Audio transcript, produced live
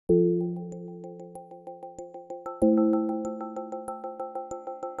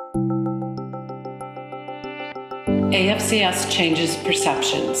AFCS changes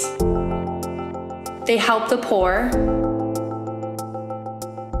perceptions. They help the poor,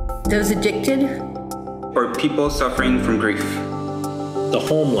 those addicted, or people suffering from grief, the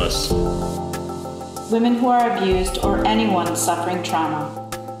homeless, women who are abused, or anyone suffering trauma,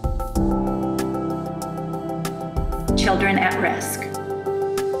 children at risk.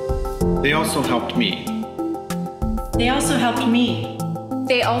 They also helped me. They also helped me.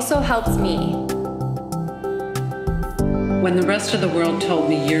 They also helped me. When the rest of the world told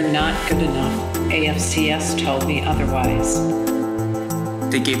me you're not good enough, AFCS told me otherwise.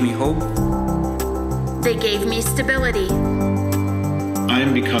 They gave me hope. They gave me stability. I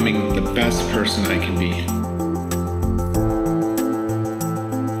am becoming the best person I can be.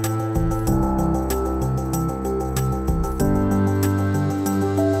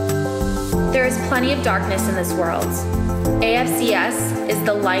 There is plenty of darkness in this world. AFCS is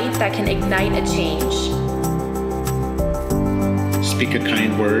the light that can ignite a change. Speak a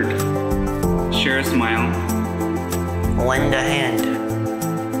kind word. Share a smile. Lend a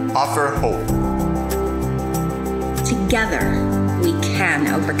hand. Offer hope. Together, we can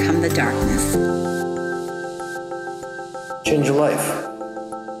overcome the darkness. change a life,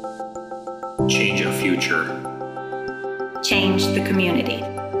 Change a future. Change the community.